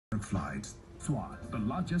comfort flights. Swat, the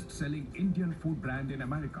largest selling Indian food brand in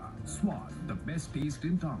America. Swat, the best taste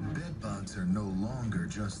in town. Bed bugs are no longer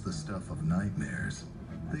just the stuff of nightmares.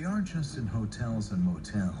 They aren't just in hotels and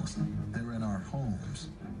motels. They're in our homes,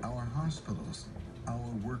 our hospitals, our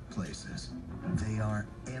workplaces. They are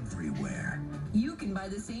everywhere. You can buy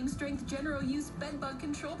the same strength general use bedbug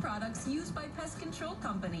control products used by pest control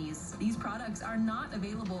companies. These products are not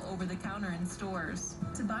available over the counter in stores.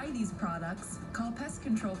 To buy these products, call Pest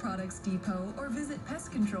Control Products Depot or visit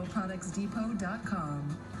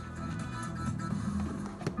pestcontrolproductsdepot.com.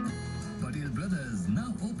 Patel Brothers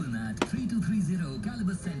now open at 3230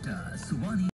 Caliber Center, Suwannee.